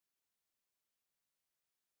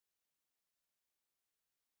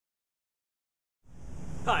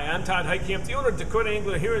Hi, I'm Todd Heitkamp, the owner of Dakota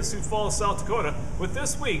Angler here in Sioux Falls, South Dakota, with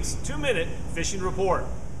this week's 2-minute fishing report.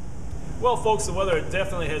 Well, folks, the weather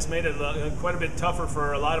definitely has made it quite a bit tougher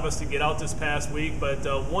for a lot of us to get out this past week, but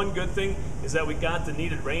one good thing is that we got the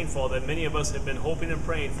needed rainfall that many of us have been hoping and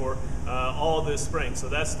praying for all this spring, so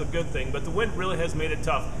that's the good thing. But the wind really has made it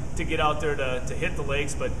tough to get out there to hit the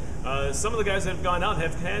lakes, but some of the guys that have gone out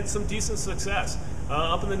have had some decent success.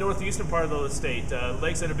 Up in the northeastern part of the state,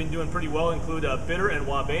 lakes that have been doing pretty well include Bitter and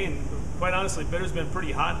Waubay, and quite honestly, Bitter's been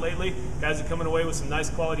pretty hot lately. Guys are coming away with some nice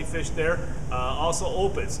quality fish there. Also,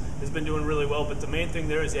 Opitz has been doing really well, but the main thing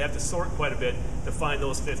there is you have to sort quite a bit to find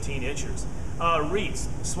those 15-inchers. Reeds,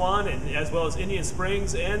 Swan, and as well as Indian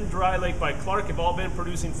Springs and Dry Lake by Clark have all been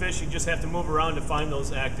producing fish. You just have to move around to find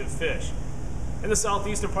those active fish. In the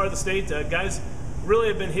southeastern part of the state, guys really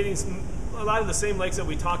have been hitting a lot of the same lakes that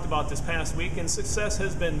we talked about this past week, and success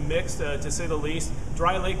has been mixed, to say the least.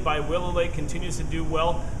 Dry Lake by Willow Lake continues to do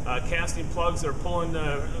well. Casting plugs are pulling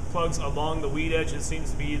plugs along the weed edge. It seems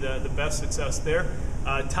to be the best success there.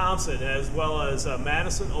 Thompson, as well as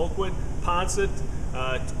Madison, Oakwood, Ponset,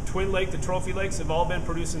 Twin Lake, the Trophy Lakes have all been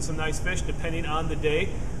producing some nice fish depending on the day.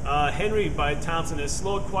 Henry by Thompson has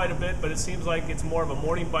slowed quite a bit, but it seems like it's more of a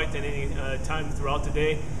morning bite than any time throughout the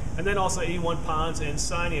day. And then also 81 Ponds and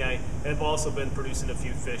Sinai have also been producing a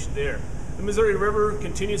few fish there. The Missouri River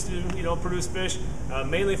continues to produce fish,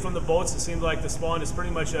 mainly from the boats. It seems like the spawn is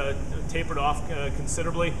pretty much tapered off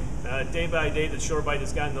considerably. Day by day, the shore bite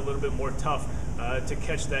has gotten a little bit more tough to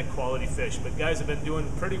catch that quality fish. But guys have been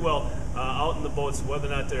doing pretty well out in the boats, whether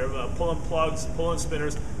or not they're pulling plugs, pulling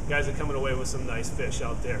spinners. Guys are coming away with some nice fish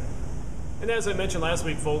out there. And as I mentioned last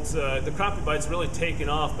week, folks, the crappie bite's really taken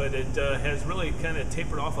off, but it has really kind of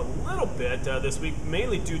tapered off a little bit this week,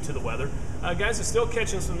 mainly due to the weather. Guys are still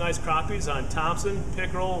catching some nice crappies on Thompson,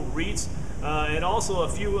 Pickerel, Reeds, and also a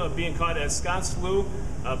few being caught at Scott Slough,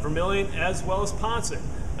 Vermilion, as well as Ponset.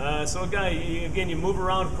 So again, you move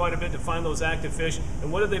around quite a bit to find those active fish.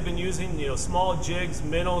 And what have they been using? Small jigs,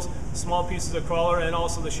 minnows, small pieces of crawler, and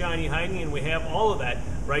also the shiny hiding, and we have all of that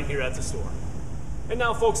right here at the store. And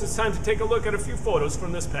now, folks, it's time to take a look at a few photos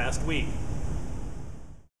from this past week.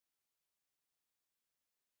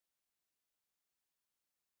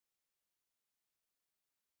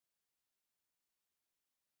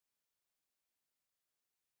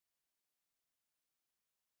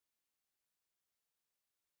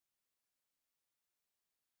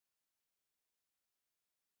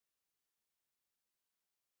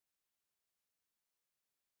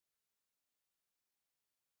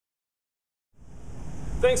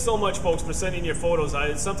 Thanks so much, folks, for sending your photos.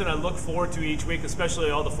 It's something I look forward to each week,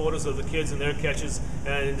 especially all the photos of the kids and their catches,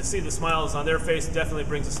 and to see the smiles on their face definitely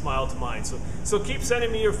brings a smile to mine. So keep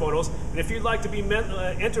sending me your photos, and if you'd like to be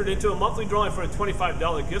entered into a monthly drawing for a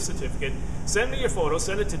 $25 gift certificate, send me your photos,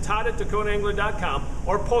 send it to todd@dakotaangler.com,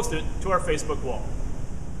 or post it to our Facebook wall.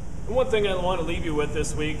 And one thing I want to leave you with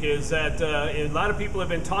this week is that a lot of people have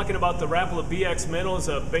been talking about the Rapala BX minnows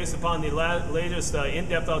based upon the latest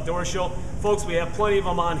in-depth outdoor show. Folks, we have plenty of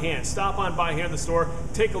them on hand. Stop on by here in the store,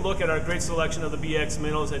 take a look at our great selection of the BX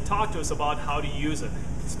minnows, and talk to us about how to use it.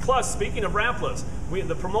 Plus, speaking of Rapalas,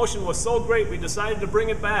 the promotion was so great we decided to bring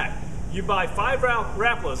it back. You buy 5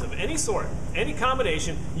 Rapalas of any sort, any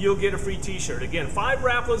combination, you'll get a free t-shirt. Again, 5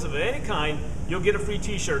 Rapalas of any kind, you'll get a free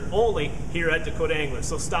t-shirt only here at Dakota Angler.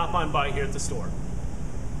 So stop on by here at the store.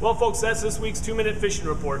 Well, folks, that's this week's 2-minute fishing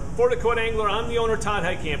report. For Dakota Angler, I'm the owner, Todd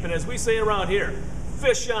Heitkamp, and as we say around here,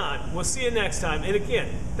 fish on. We'll see you next time. And again,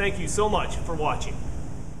 thank you so much for watching.